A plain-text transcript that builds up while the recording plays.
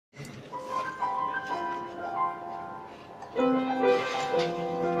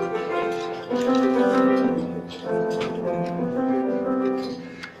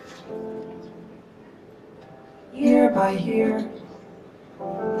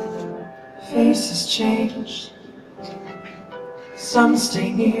Faces change, some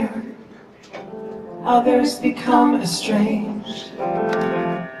stay near, others become estranged.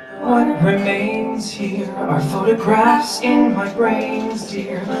 What remains here are photographs in my brains,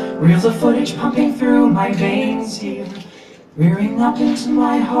 dear. Reels of footage pumping through my veins here, rearing up into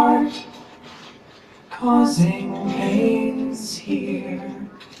my heart, causing pains here.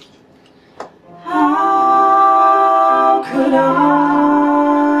 How could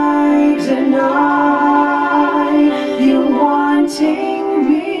I deny you wanting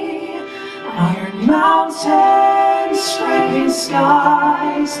me? Iron mountains, scraping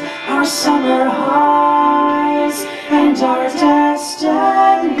skies, our summer highs, and our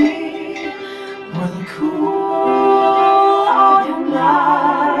destiny were the cool autumn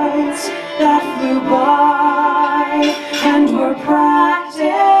nights that flew by and were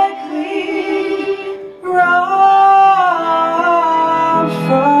practically robbed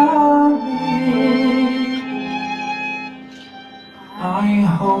from me. I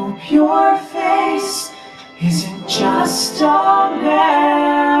hope your face isn't just a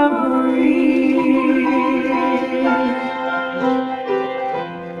memory.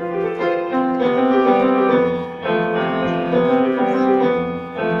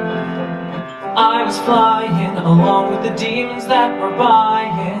 I was flying along with the demons that were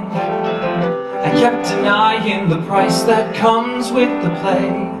buying. I kept denying the price that comes with the play,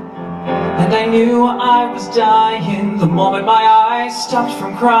 and I knew I was dying the moment my eyes stopped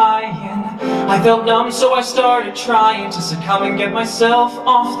from crying. I felt numb, so I started trying to succumb and get myself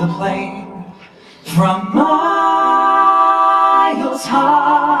off the plane. From miles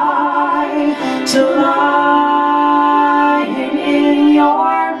high to lying in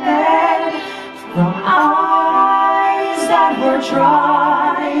your bed, from eyes that were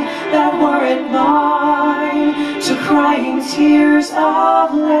dry, that weren't mine, to crying tears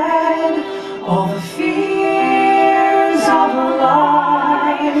of lead, all the fears of a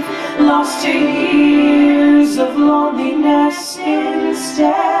life lost to years of loneliness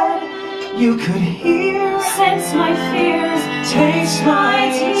instead. You could hear, sense my fears, taste my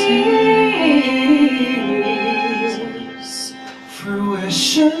tears.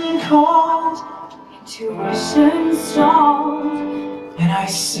 Fruition called, intuition stalled, and I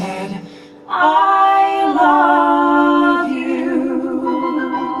said, I love you.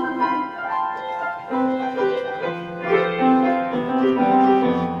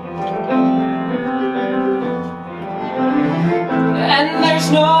 And there's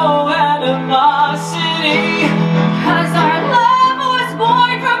no animosity, 'cause our love was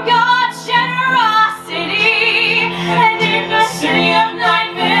born from God's generosity. And in a city of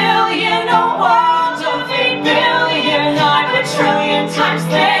 9 million, a world of 8 billion, I'm a trillion times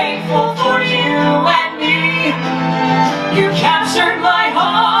thankful for you and me. You captured my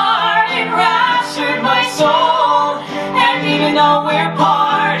heart and raptured my soul, and even though we're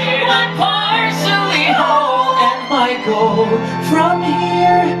parted, I'm partially whole. And my goal from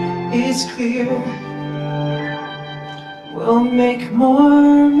here is clear. We'll make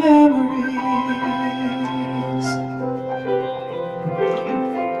more memories.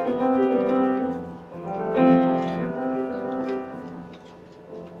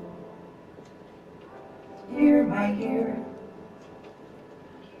 Year by year,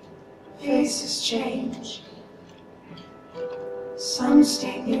 faces change. Some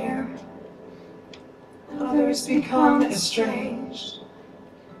stay near, others become estranged.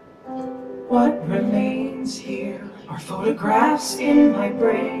 What remains here are photographs in my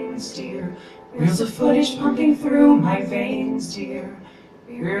brains, dear. Reels of footage pumping through my veins, dear.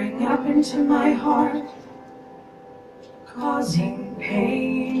 Rearing up into my heart, causing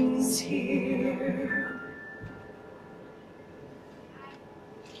pains here.